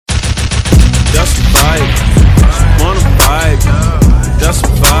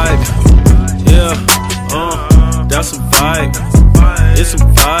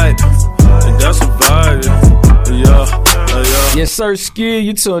Sir Ski,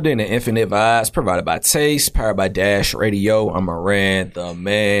 you tuned in to Infinite Vibes, provided by Taste, powered by Dash Radio. I'm Moran, the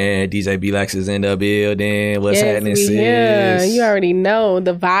man. DJ B-Lex is in the building. What's happening, sis? Yeah, you already know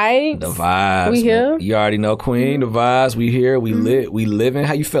the vibes. The vibes. We here. You already know, Queen. The vibes. We here. We lit. We living.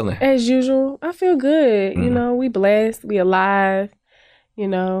 How you feeling? As usual, I feel good. You know, we blessed. We alive. You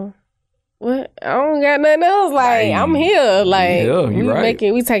know. What? I don't got nothing else. Like, I'm here. Like,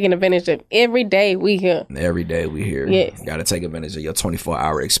 we taking advantage of every day we here. Every day we here. Yes. Got to take advantage of your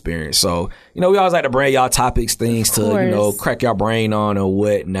 24-hour experience. So, we always like to bring y'all topics, things to, crack your brain on or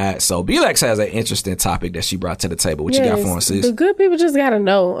whatnot. So, B-Lex has an interesting topic that she brought to the table. What you got for us, sis? The good people just got to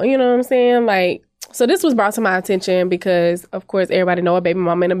know. You know what I'm saying? Like, so this was brought to my attention because, of course, everybody know a baby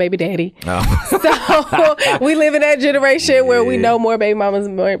mama and a baby daddy. Oh. So we live in that generation where we know more baby mamas,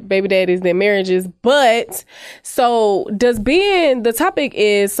 more baby daddies than marriages. But so being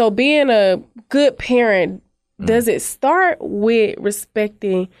a good parent, does it start with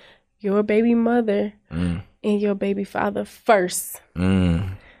respecting your baby mother and your baby father first?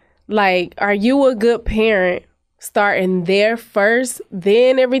 Like, are you a good parent starting there first,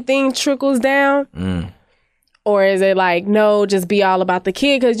 then everything trickles down? Or is it like, no, just be all about the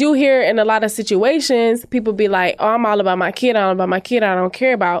kid? Because you hear in a lot of situations, people be like, oh, I'm all about my kid. I'm all about my kid. I don't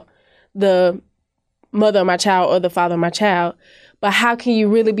care about the mother of my child or the father of my child. But how can you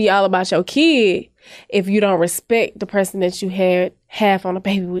really be all about your kid if you don't respect the person that you had half on a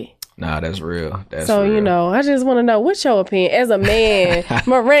baby with? Nah, that's real. So, real. I just want to know, what's your opinion as a man,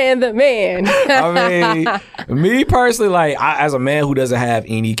 Moran the man? I mean, me personally, like, as a man who doesn't have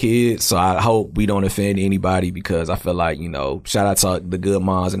any kids, so I hope we don't offend anybody because I feel like, shout out to the good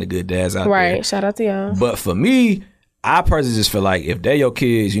moms and the good dads out there. Right, shout out to y'all. But for me, I personally just feel like if they're your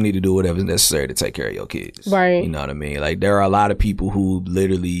kids, you need to do whatever's necessary to take care of your kids. Right. You know what I mean? Like, there are a lot of people who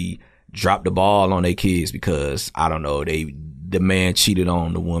literally drop the ball on their kids because, I don't know, the man cheated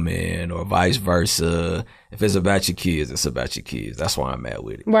on the woman or vice versa. If it's about your kids, it's about your kids. That's why I'm mad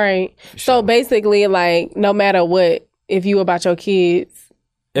with it. Right. So basically, like, no matter what, if you about your kids.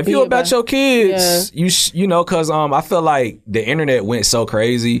 If you about your kids, you know, because I feel like the internet went so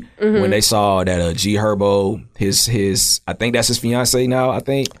crazy when they saw that G Herbo, his I think that's his fiance now, I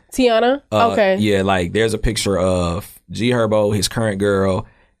think. Tiana? Okay. Yeah, like there's a picture of G Herbo, his current girl.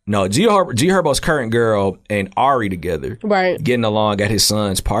 No, G Herbo's current girl and Ari together. Right. Getting along at his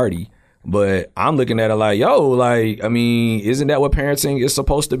son's party. But I'm looking at it like, I mean, isn't that what parenting is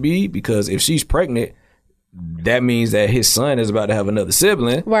supposed to be? Because if she's pregnant, that means that his son is about to have another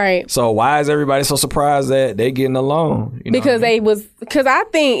sibling. Right. So why is everybody so surprised that they getting along? Because I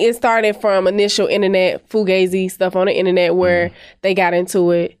think it started from initial internet fugazi stuff on the internet where they got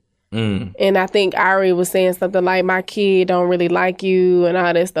into it. And I think Ari was saying something like, my kid don't really like you and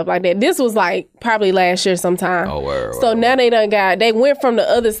all that stuff like that. This was like probably last year sometime. So now they went from the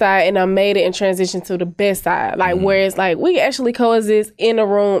other side and made it and transitioned to the best side. Like where it's like, we actually coexist in a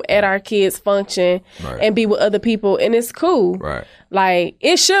room at our kids' function and be with other people and it's cool. Right. Like,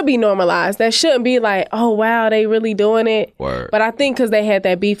 it should be normalized. That shouldn't be like, oh, wow, they really doing it. But I think because they had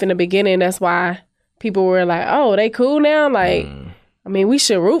that beef in the beginning, that's why people were like, oh, they cool now? Like, I mean, we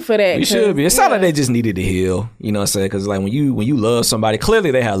should root for that. We should be. It sounded like they just needed to heal. You know what I'm saying? Because like when you love somebody,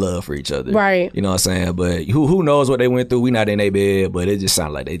 clearly they have love for each other. Right. You know what I'm saying? But who knows what they went through? We not in their bed, but it just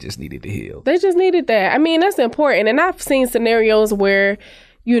sounded like they just needed to heal. They just needed that. I mean, that's important. And I've seen scenarios where,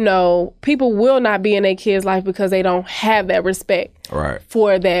 people will not be in their kids' life because they don't have that respect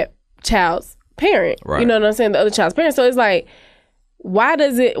for that child's parent. Right. You know what I'm saying? The other child's parent. So it's like, why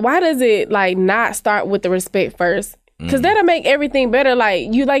does it like not start with the respect first? Because that'll make everything better.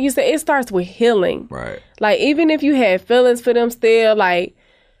 Like you said, it starts with healing. Right. Like, even if you had feelings for them still, like,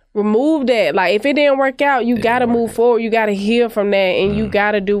 remove that. Like, if it didn't work out, you got to move forward. You got to heal from that. And you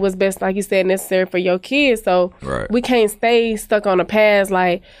got to do what's best, like you said, necessary for your kids. So we can't stay stuck on the past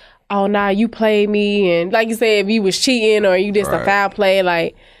like, oh, nah, you played me. And like you said, if you was cheating or you did some foul play,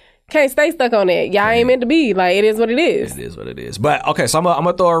 like, can't stay stuck on that. Y'all ain't meant to be. Like, it is what it is. It is what it is. But, okay, so I'm going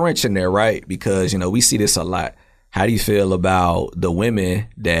to throw a wrench in there, right? Because, we see this a lot. How do you feel about the women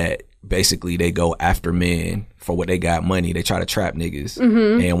that basically they go after men for what they got money? They try to trap niggas.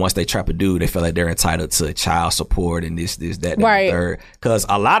 And once they trap a dude, they feel like they're entitled to child support and this, that, and the third. Because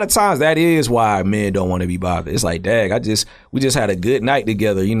a lot of times that is why men don't want to be bothered. It's like, dag, we just had a good night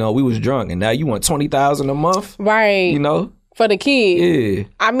together. We was drunk and now you want $20,000 a month? Right. For the kid. Yeah.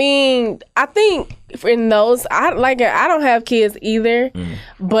 I mean, I think in those, I don't have kids either.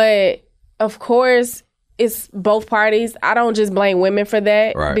 But of course, it's both parties. I don't just blame women for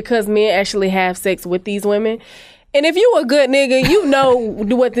that because men actually have sex with these women. And if you a good nigga, you know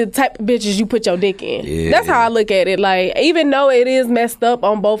what the type of bitches you put your dick in. Yeah. That's how I look at it. Like, even though it is messed up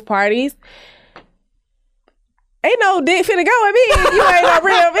on both parties, ain't no dick finna go at me. You ain't no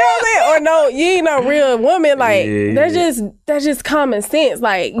real man, or no, you ain't no real woman. Like, that's just common sense.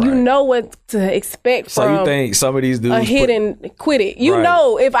 Like, you know what to expect from. So you think some of these dudes a hit and quit it? You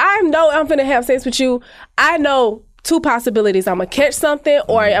know, if I know I'm finna have sex with you, I know 2 possibilities. I'm gonna catch something,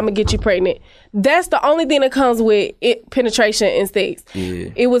 or I'm gonna get you pregnant. That's the only thing that comes with it, penetration and sex. Yeah.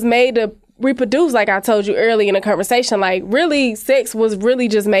 It was made to reproduce, like I told you earlier in the conversation. Like, really, sex was really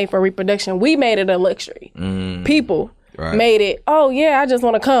just made for reproduction. We made it a luxury. People made it, oh yeah, I just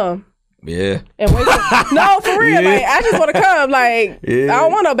want to come. Yeah. And wait no, for real. Like, I just want to come. Like, I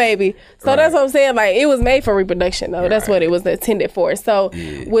don't want no baby. So that's what I'm saying. Like, it was made for reproduction, though. That's what it was intended for. So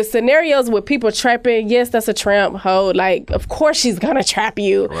with scenarios with people trapping, yes, that's a tramp hoe. Like, of course she's going to trap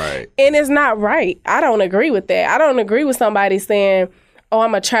you. Right. And it's not right. I don't agree with that. I don't agree with somebody saying, oh,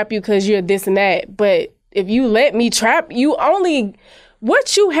 I'm going to trap you because you're this and that. But if you let me trap you,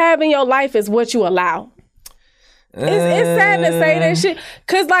 what you have in your life is what you allow. It's sad to say that shit.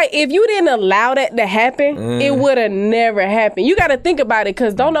 Because, like, if you didn't allow that to happen, it would have never happened. You got to think about it,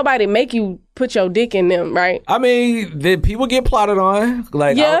 because don't nobody make you put your dick in them, right? I mean, people get plotted on.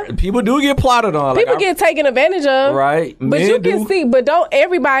 Like, people do get plotted on. People get taken advantage of. Right. But you can see, but don't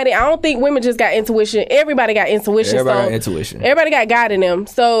everybody, I don't think women just got intuition. Everybody got intuition. Everybody got intuition. Everybody got God in them.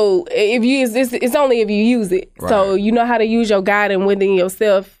 So if you, it's only if you use it. Right. So you know how to use your God and within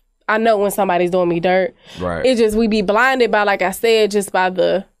yourself. I know when somebody's doing me dirt. Right. It's just we be blinded by, like I said, just by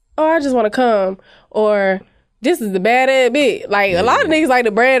the, oh, I just want to come, or this is the bad ass bitch. Like, a lot of niggas like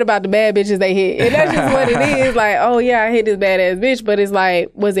to brag about the bad bitches they hit. And that's just what it is. Like, oh yeah, I hit this bad ass bitch. But it's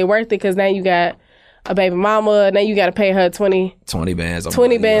like, was it worth it? Because now you got a baby mama. Now you got to pay her 20 bands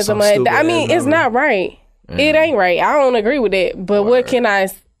a month. I mean, it's not right. It ain't right. I don't agree with that. But what can I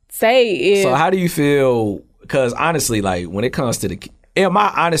say is... So how do you feel? Because honestly, like, when it comes to in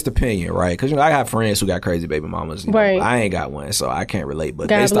my honest opinion, right? Because, you know, I have friends who got crazy baby mamas. You know, I ain't got one, so I can't relate. But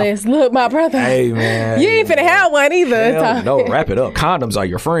God bless. Look, my brother. Hey, man. You ain't finna have one either. No, wrap it up. Condoms are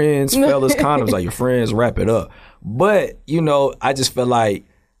your friends. Fellas, condoms are your friends. Wrap it up. But, you know, I just feel like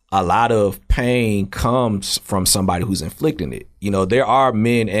a lot of pain comes from somebody who's inflicting it. You know, there are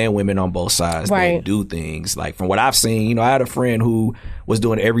men and women on both sides that do things. Like, from what I've seen, you know, I had a friend who was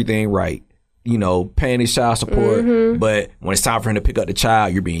doing everything right, you know, paying his child support, but when it's time for him to pick up the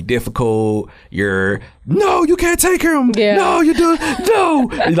child, you're being difficult. No, you can't take him. Yeah. No, you do. No.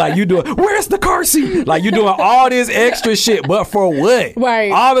 Like, you doing, where's the car seat? Like, you doing all this extra shit, but for what?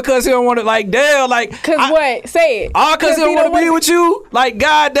 Right. All because he don't want to, like, damn, like. Because what? Say it. All because he don't want to be with you? Like,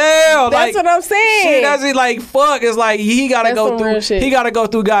 goddamn. That's what I'm saying. Shit, that's it, like, fuck. It's like, he got to go through, he got to go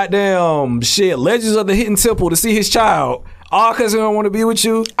through goddamn shit, Legends of the Hidden Temple to see his child. All because he don't want to be with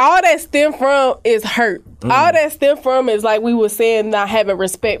you? All that stem from is hurt. All that stem from is, like we were saying, not having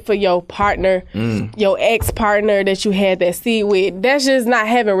respect for your partner, your ex-partner that you had that seed with. That's just not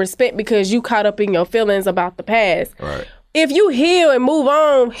having respect because you caught up in your feelings about the past. Right. If you heal and move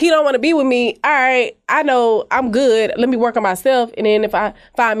on, he don't want to be with me. All right, I know I'm good. Let me work on myself. And then if I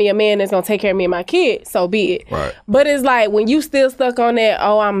find me a man that's going to take care of me and my kid, so be it. Right. But it's like, when you still stuck on that,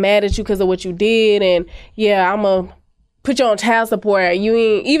 oh, I'm mad at you because of what you did. And yeah, I'm a... put you on child support. You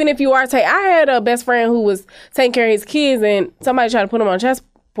ain't, even if you are I had a best friend who was taking care of his kids, and somebody tried to put him on child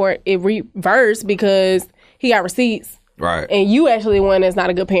support. It reversed because he got receipts. Right. And you actually one that's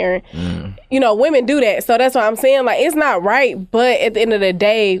not a good parent. You know, women do that. So that's what I'm saying. Like, it's not right. But at the end of the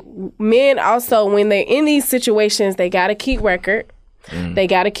day, men also, when they're in these situations, they got to keep record. They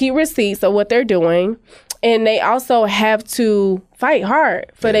got to keep receipts of what they're doing. And they also have to fight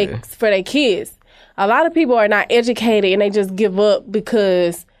hard for their kids. A lot of people are not educated and they just give up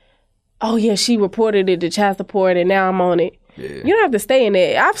because, oh yeah, she reported it to child support and now I'm on it. Yeah. You don't have to stay in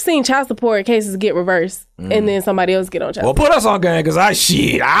it. I've seen child support cases get reversed and then somebody else get on child support. Well, put us on game because I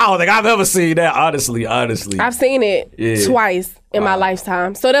don't think I've ever seen that, honestly. I've seen it twice in my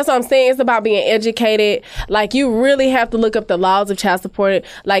lifetime. So that's what I'm saying. It's about being educated. Like, you really have to look up the laws of child support.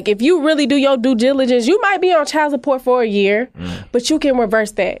 Like, if you really do your due diligence, you might be on child support for a year, but you can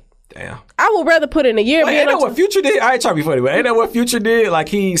reverse that. Damn. I would rather put in a year. Like, ain't that what Future did? I ain't trying to be funny, but ain't that what Future did? Like,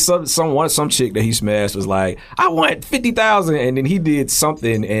 some chick that he smashed was like, I want $50,000, and then he did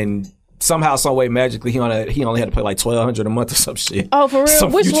something, and somehow, some way, magically, he only had to pay like $1,200 a month or some shit. Oh, for real?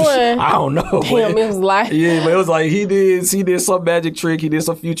 Which Future one? I don't know. Damn, it was like, yeah, but it was like he did some magic trick. He did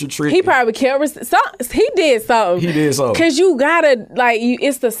some Future trick. He probably killed. He did something. He did something. Because you gotta, like,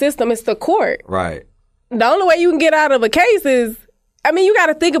 it's the system. It's the court. Right. The only way you can get out of a case is, I mean, you got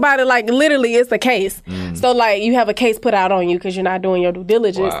to think about it like literally it's a case. So like you have a case put out on you because you're not doing your due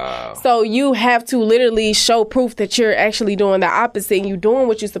diligence. Wow. So you have to literally show proof that you're actually doing the opposite and you're doing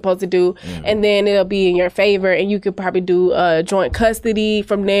what you're supposed to do, and then it'll be in your favor, and you could probably do joint custody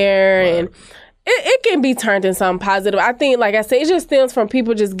from there, and it can be turned into something positive. I think, like I said, it just stems from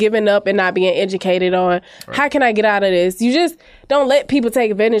people just giving up and not being educated on how can I get out of this. You just don't let people take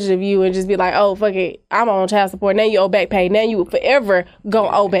advantage of you and just be like, oh, fuck it, I'm on child support. Now you owe back pay. Now you forever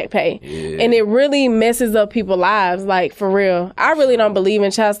gonna owe back pay. Yeah. And it really messes up people's lives, like, for real. I really don't believe in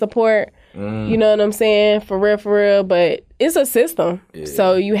child support. You know what I'm saying? For real. But it's a system. Yeah.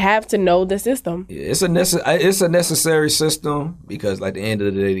 So you have to know the system. Yeah, it's a necessary system because, like, at the end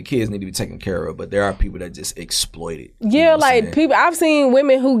of the day, the kids need to be taken care of. But there are people that just exploit it. Yeah, like, people, I've seen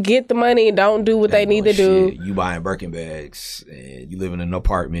women who get the money and don't do what they need to do. You buying Birkin bags and you live in an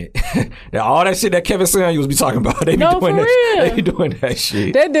apartment. Now, all that shit that Kevin Samuels be talking about, they be doing that shit. They be doing that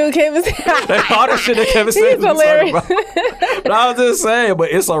shit. That dude Kevin Samuels. All that shit that Kevin Samuels be talking about. But I was just saying, but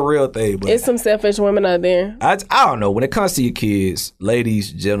it's a real thing. But it's some selfish women out there. I don't know. When it comes to your kids,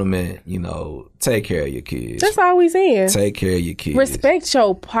 ladies, gentlemen, take care of your kids. That's all we saying. Take care of your kids. Respect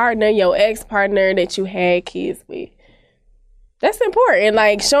your partner, your ex-partner that you had kids with. That's important.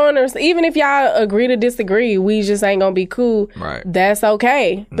 Like, showing us, even if y'all agree to disagree, we just ain't gonna be cool. Right. That's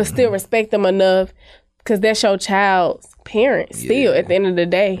okay. But still respect them enough, because that's your child's parent still at the end of the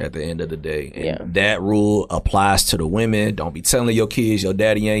day. At the end of the day. And that rule applies to the women. Don't be telling your kids your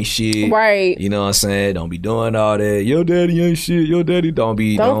daddy ain't shit. Right. You know what I'm saying? Don't be doing all that. Your daddy ain't shit. Your daddy don't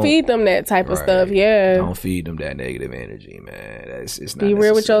feed them that type of stuff. Yeah. Don't feed them that negative energy, man. It's not Be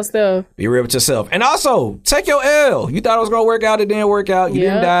real with yourself. Be real with yourself. And also, take your L. You thought it was going to work out. It didn't work out. You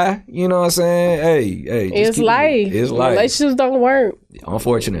didn't die. You know what I'm saying? Hey. It's life. It's life. Relationships don't work.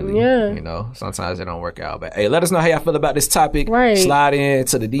 Unfortunately. Yeah. Sometimes it don't work out. But hey, let us know how y'all feel about this topic. Right. Slide in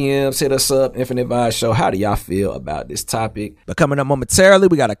to the DMs, hit us up, Infinite Vibe Show. How do y'all feel about this topic? But coming up momentarily,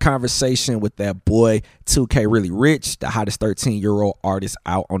 we got a conversation with that boy, 2K Really Rich, the hottest 13-year-old artist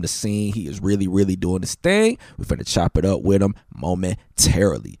out on the scene. He is really, really doing his thing. We're finna chop it up with him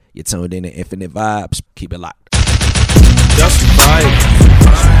momentarily. You're tuned in to Infinite Vibes. Keep it locked. That's a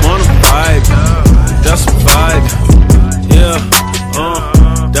vibe. Wanna vibe. That's a vibe. Yeah.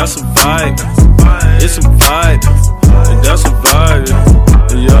 That's a vibe. It's a vibe. That's a vibe.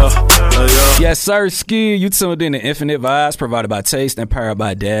 Yeah. Yes, sir, Ski. You tuned in to Infinite Vibes, provided by Taste and powered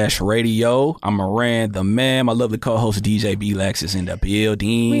by Dash Radio. I'm Moran, the man. My lovely co-host DJ B-Lax is in the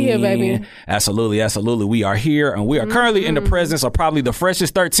building. We here, baby. Absolutely. We are here, and we are currently in the presence of probably the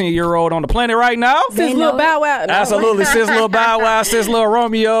freshest 13-year-old on the planet right now. Since Lil Bow Wow. No. Absolutely. Since Lil Bow Wow, since Lil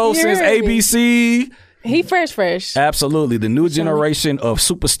Romeo, since ABC. He fresh. Absolutely. The new generation of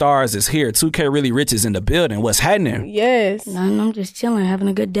superstars is here. 2K Really Rich is in the building. What's happening? Yes. Nothing. I'm just chilling, having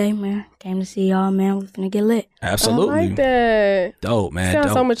a good day, man. Came to see y'all, man. We finna get lit. Absolutely. I like that. Dope, man.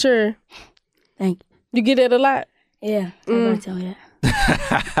 Sounds so mature. Thank you. You get it a lot? Yeah. I'm tell you that.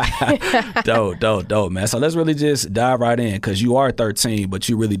 Dope, man. So let's really just dive right in, because you are 13, but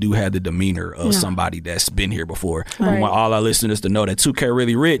you really do have the demeanor of somebody that's been here before. Right. I want all our listeners to know that 2K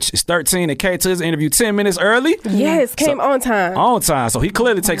Really Rich is 13 and came to his interview 10 minutes early. Yes, came on time. On time. So he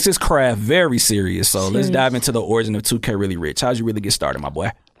clearly takes his craft very serious. So let's dive into the origin of 2K Really Rich. How'd you really get started, my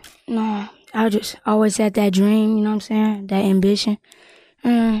boy? No, I just always had that dream, you know what I'm saying? That ambition,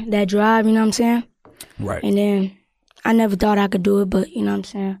 that drive, you know what I'm saying? Right. And then I never thought I could do it, but, you know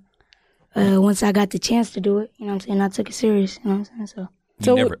what I'm saying? Once I got the chance to do it, you know what I'm saying, I took it serious, you know what I'm saying?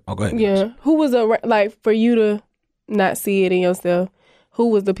 So go ahead. Yeah. Who was, like, for you to not see it in yourself, who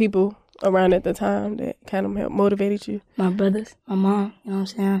was the people around at the time that kind of helped motivated you? My brothers, my mom, you know what I'm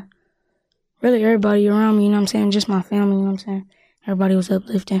saying? Really everybody around me, you know what I'm saying? Just my family, you know what I'm saying? Everybody was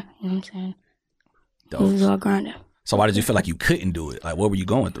uplifting, you know what I'm saying? Dope. It was all grinding. So why did you feel like you couldn't do it? Like, what were you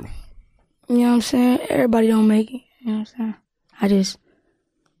going through? You know what I'm saying? Everybody don't make it, you know what I'm saying? I just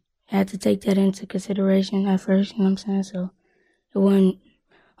had to take that into consideration at first, you know what I'm saying? So it wasn't,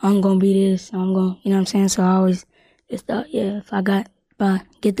 I'm going to be this, I'm going to, you know what I'm saying? So I always just thought, if I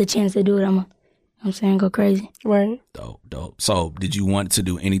get the chance to do it, I'm going to, you know what I'm saying, go crazy. Right. Dope. So did you want to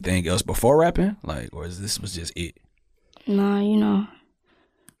do anything else before rapping? Like, or is this was just it? Nah, you know,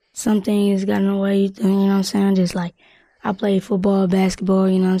 some things got in the way, you know what I'm saying? Just like, I played football, basketball,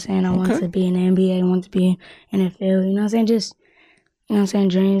 you know what I'm saying? I wanted to be in the NBA, I wanted to be in the NFL, you know what I'm saying? Just, you know what I'm saying,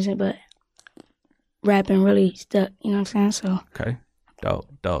 dreams, but rapping really stuck, you know what I'm saying? So. Okay. Dope.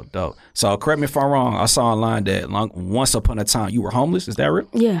 So correct me if I'm wrong, I saw online that once upon a time you were homeless, is that real?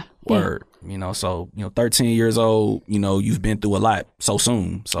 Yeah. Word. You know, so, 13 years old, you've been through a lot so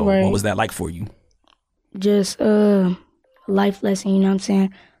soon. So what was that like for you? Just life lesson, you know what I'm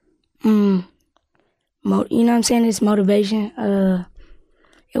saying? you know what I'm saying, it's motivation.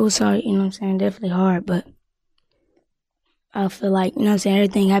 It was hard, you know what I'm saying, definitely hard, but I feel like, you know what I'm saying,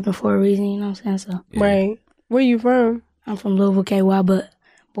 everything happened for a reason, you know what I'm saying, so. Yeah. Right. Where you from? I'm from Louisville, KY, but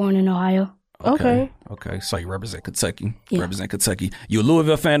born in Ohio. Okay. So you represent Kentucky. Yeah. Represent Kentucky. You a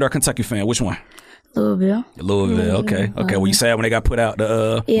Louisville fan or a Kentucky fan? Which one? Louisville. Louisville. Okay. Were you sad when they got put out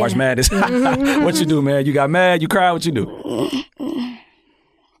the March Madness? What you do, man? You got mad? You cried? What you do?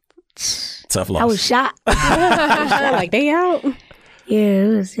 Tough loss. I was shocked. Like, they out? Yeah,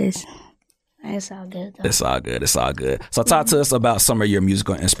 it was just... It's all good, though. It's all good. So talk to us about some of your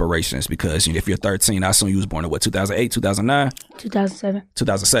musical inspirations, because if you're 13, I assume you was born in 2008, 2009? 2007.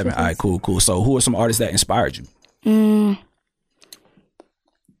 2007. All right, cool. So who are some artists that inspired you?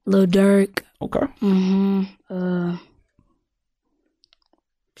 Lil Durk. Okay.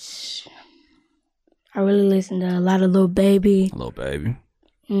 I really listened to a lot of Lil Baby. Lil Baby.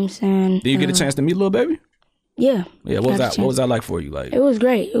 You know what I'm saying? Did you get a chance to meet Lil Baby? Yeah. Yeah, what was that like for you? Like, it was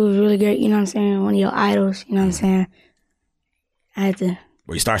great. It was really great. You know what I'm saying? One of your idols. You know what I'm saying? I had to.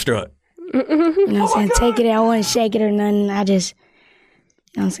 Were you starstruck? You know what I'm saying? Take it. I wasn't shake it or nothing. I just.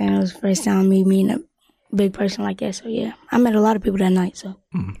 You know what I'm saying? It was the first time me meeting a big person like that. So yeah, I met a lot of people that night. So.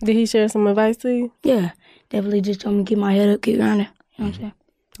 Did he share some advice to you? Yeah, definitely just told me to keep my head up, keep grounded. You know what I'm saying?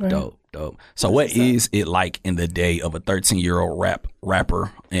 Right. Dope. So what is it like in the day of a 13-year-old rapper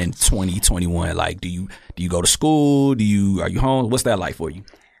in 2021? Like, do you go to school? Are you home? What's that like for you?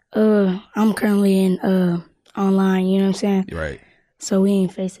 I'm currently in online, you know what I'm saying? You're right. So we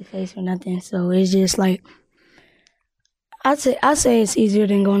ain't face to face or nothing. So it's just like I say it's easier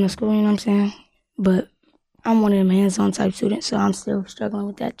than going to school, you know what I'm saying? But I'm one of them hands-on type students, so I'm still struggling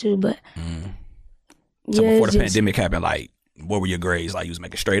with that too. But So before the pandemic happened, like, what were your grades? Like, you was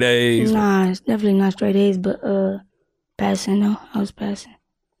making straight A's? Nah, it's definitely not straight A's, but passing though. I was passing.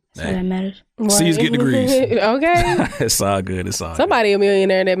 So that matters. C's get degrees. Okay. It's all good. Somebody a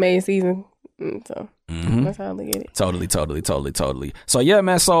millionaire that made season. So that's how I look at it. Totally. So yeah,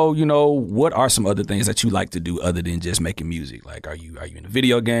 man. So what are some other things that you like to do other than just making music? Like, are you into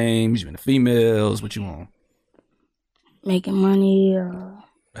video games? You into females? What you want? Making money.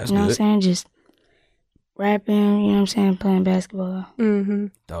 That's you know good. what I'm saying? Just rapping. You know what I'm saying? Playing basketball.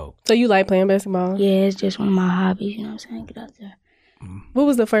 Dope. So you like playing basketball? Yeah, it's just one of my hobbies. You know what I'm saying? Get out there. What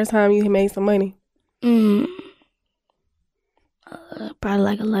was the first time you made some money? Probably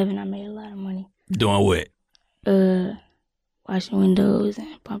like 11. I made a lot of money. Doing what? Washing windows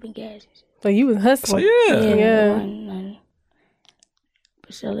and pumping gas. So you was hustling. Yeah.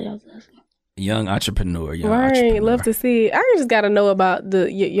 But surely I was hustling. Young entrepreneur. Right. Love to see it. I just got to know about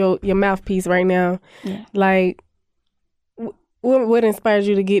your mouthpiece right now. Yeah. Like, what inspired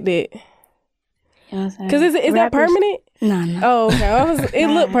you to get that? You know what I'm saying? Because is that permanent? No. Oh, okay. It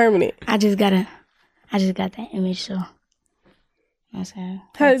looked permanent. I just got that image, so. You know what I'm saying?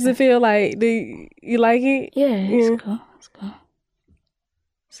 How does it feel like? Do you like it? Yeah, it's cool.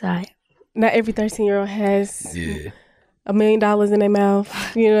 It's all right. Not every 13-year-old has Yeah. $1 million in their mouth,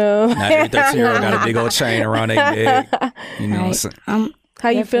 Not every 13-year-old got a big old chain around their neck. You know what I'm saying? I'm How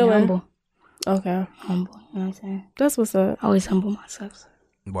you feeling? Humble. Okay. Humble, you know what I'm saying? That's what's up. I always humble myself.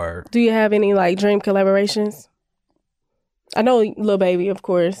 Word. Do you have any dream collaborations? I know Lil Baby, of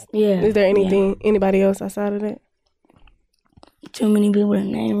course. Yeah. Is there anybody else outside of that? Too many people to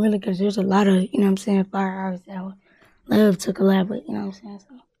name, really, because there's a lot of, you know what I'm saying, fire artists that I would love to collaborate, you know what I'm saying?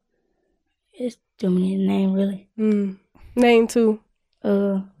 So it's too many to name, really. Name two.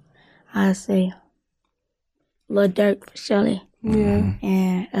 I say Lil Durk for Shelly. Yeah.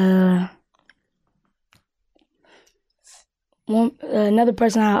 And another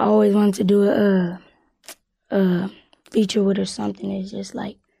person I always wanted to do a feature with or something is just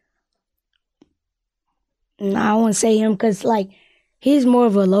like, I won't say him because like he's more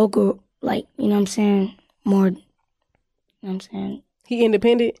of a local, like, you know what I'm saying, more, you know what I'm saying. He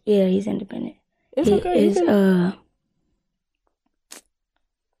independent? Yeah, he's independent. It's okay.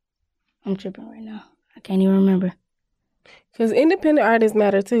 I'm tripping right now. I can't even remember. Because independent artists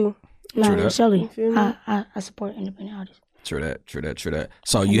matter too. No, Shelly. You feel me? I support independent artists. True that.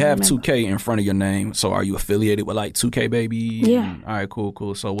 So you have 2K in front of your name. So are you affiliated with like 2K Baby? Yeah. All right,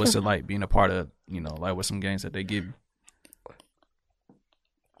 cool. So what's it like being a part of, like with some games that they give you?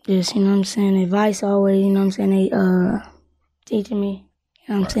 Just, you know what I'm saying, advice always, you know what I'm saying, they teaching me,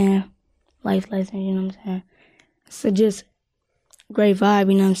 you know what I'm saying, life lessons, you know what I'm saying. So just great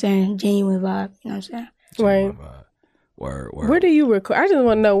vibe, you know what I'm saying, genuine vibe, you know what I'm saying. Right. Word. Where do you record? I just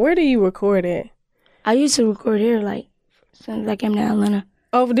want to know, where do you record at? I used to record here, like, as soon as I came to Atlanta.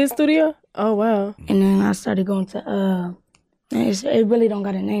 Over this studio? Oh, wow. And then I started going to, it really don't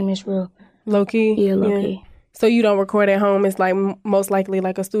got a name, it's real Low key? Yeah, low key. So you don't record at home? It's like most likely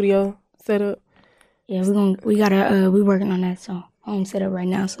like a studio setup? Yeah, we working on that, so home setup right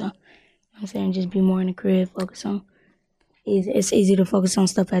now, so I'm saying just be more in the crib, focus on. It's easy to focus on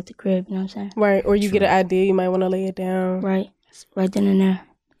stuff at the crib, you know what I'm saying? Right, or you get an idea, you might want to lay it down. Right, it's right then and there.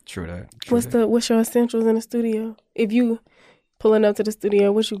 True that. What's your essentials in the studio? If you pulling up to the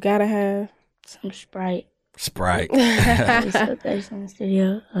studio, what you gotta have? Some Sprite. Sprite. We still thirsty in the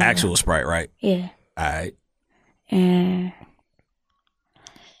studio. Actual Sprite, right? Yeah. All right. And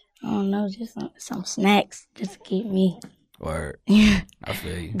I don't know, just some snacks just to keep me Word. I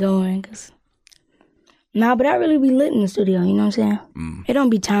feel you. going. But I really be lit in the studio, you know what I'm saying? It don't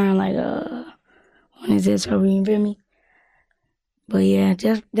be tiring like, when is this over, you feel me? But yeah,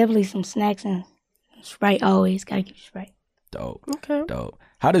 just definitely some snacks and Sprite always. Gotta keep Sprite. Dope. Okay. Dope.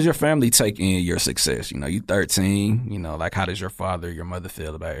 How does your family take in your success? You know, you 13, you know, like how does your father, your mother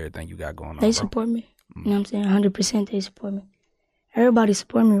feel about everything you got going on? They support me. You know what I'm saying? 100% they support me. Everybody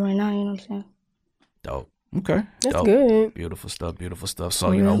support me right now, you know what I'm saying? Dope. Okay. That's Dope. good. Beautiful stuff. Beautiful stuff.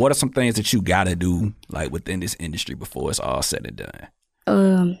 So, you know, what are some things that you got to do, like, within this industry before it's all said and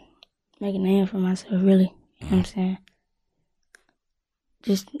done? Make a name for myself, really. You know what I'm saying?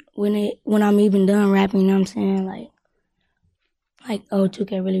 Just when I'm even done rapping, you know what I'm saying? Like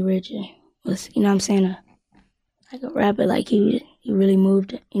 2K Really Rich was, you know what I'm saying? Like a rapper, like he really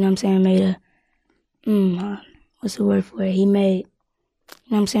moved, you know what I'm saying? Made what's the word for it? He made,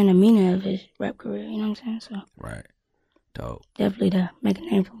 you know what I'm saying, the meaning of his rap career, you know what I'm saying? So Right. Dope. definitely to make a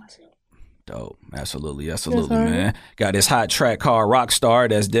name for myself. Dope. Absolutely, man. Got this hot track called Rockstar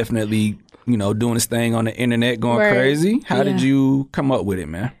that's definitely, you know, doing its thing on the internet, going crazy. How did you come up with it,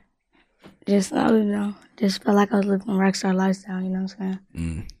 man? Just, I don't know, just felt like I was living a rockstar lifestyle, you know what I'm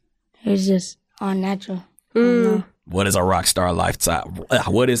saying? It was just all natural. You know? What is a rockstar lifestyle?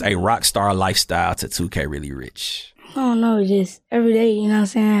 What is a rockstar lifestyle to 2K Really Rich? I don't know, just every day, you know what I'm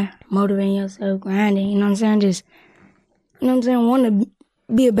saying? Motivating yourself, grinding, you know what I'm saying? Just, you know what I'm saying? Wanting to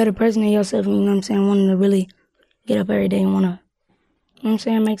be a better person than yourself, you know what I'm saying? Wanting to really get up every day and want to, you know what I'm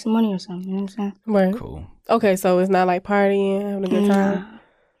saying? Make some money or something, you know what I'm saying? Right. Cool. Okay, so it's not like partying, having a good time?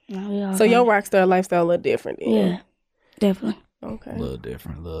 No, we all So your rockstar lifestyle a little different then? Yeah, definitely. Okay. A little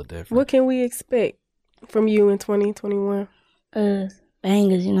different. What can we expect from you in 2021?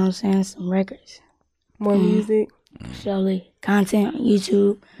 Bangers, you know what I'm saying? Some records. More music? Surely content on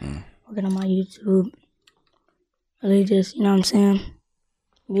YouTube. Working on my YouTube. Really just, you know what I'm saying?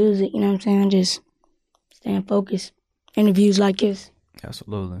 Music, you know what I'm saying? Just staying focused. Interviews like this.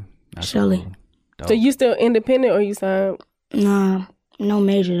 Absolutely. Surely. Dope. So you still independent or you signed? Nah, no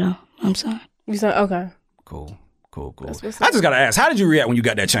major though. I'm sorry. You signed? Okay. Cool. That's what's I up. just got to ask, how did you react when you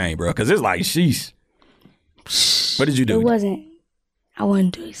got that chain, bro? Because it's like, sheesh. What did you do? I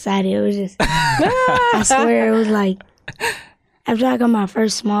wasn't too excited. It was just, I swear it was like, after I got my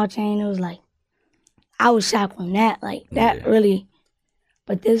first small chain, it was like, I was shocked from that. Like, that really,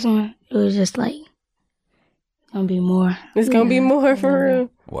 but this one, it was just like, it's going to be more. It's going to be more for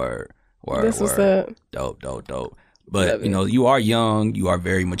real. Word. That's what's up. Dope. But, you know, you are young. You are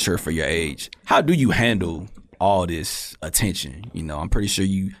very mature for your age. How do you handle all this attention? You know, I'm pretty sure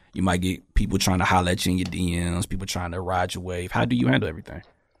you might get people trying to holler at you in your DMs, people trying to ride your wave. How do you handle everything?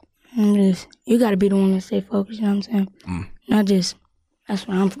 You got to be the one to stay focused, you know what I'm saying? Not just, that's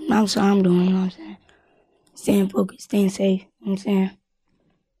what I'm doing, you know what I'm saying? Staying focused, staying safe, you know what I'm saying?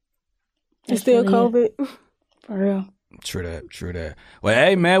 It's still really COVID? For real. True that. Well,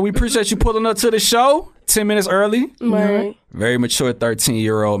 hey, man, we appreciate you pulling up to the show 10 minutes early. Right. Very mature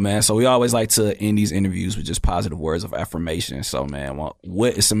 13-year-old, man. So we always like to end these interviews with just positive words of affirmation. So, man,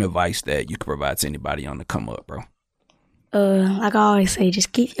 what is some advice that you could provide to anybody on the come up, bro? Like I always say,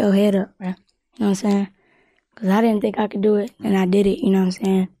 just keep your head up, bro. You know what I'm saying? Because I didn't think I could do it, and I did it, you know what I'm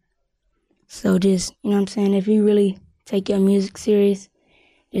saying? So just, you know what I'm saying, if you really take your music serious,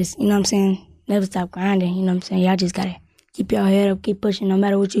 just, you know what I'm saying, never stop grinding, you know what I'm saying? Y'all just got to keep your head up, keep pushing no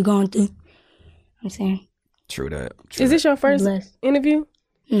matter what you're going through. You know what I'm saying? True that. Is this your first interview?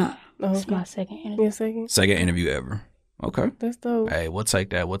 No. Oh, It's my second interview. Your second? Second interview ever. Okay. That's dope. Hey, we'll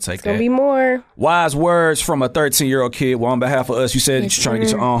take that. It's going to be more. Wise words from a 13-year-old kid. Well, on behalf of us, you said that you're trying to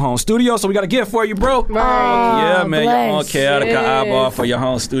get your own home studio, so we got a gift for you, bro. Right. Yeah, man. Your own bless. Chaotica eyeball for your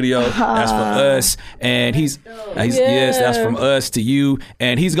home studio. That's for us. And he's yes, that's from us to you.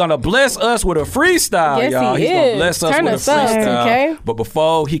 And he's going to bless us with a freestyle, Yes, y'all. he He's going to is. bless us Turn with a us up, freestyle. okay? But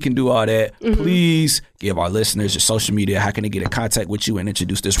before he can do all that, please give our listeners your social media. How can they get in contact with you and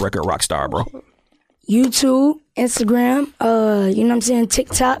introduce this record, Rockstar, bro? YouTube, Instagram, you know what I'm saying,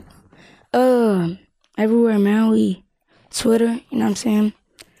 TikTok, everywhere, man. We Twitter, you know what I'm saying.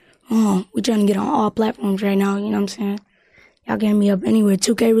 We trying to get on all platforms right now, you know what I'm saying? Y'all can hit me up anywhere.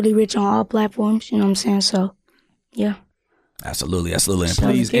 2K Really Rich on all platforms, you know what I'm saying? So, yeah. Absolutely. And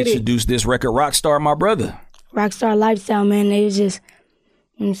please introduce this record, Rockstar, my brother. Rockstar Lifestyle, man. They was just,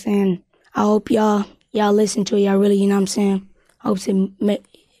 you know what I'm saying? I hope y'all listen to it. Y'all really, you know what I'm saying? I hope it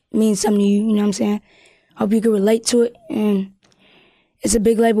means something to you, you know what I'm saying? I hope you can relate to it. And it's a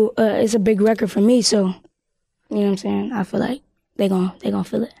big label, it's a big record for me, so, you know what I'm saying? I feel like they gonna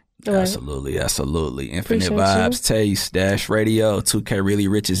feel it. Absolutely. Infinite Vibes, Taste, Dash Radio, 2K Really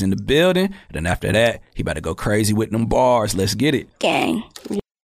Rich is in the building. And then after that, he about to go crazy with them bars. Let's get it. Gang.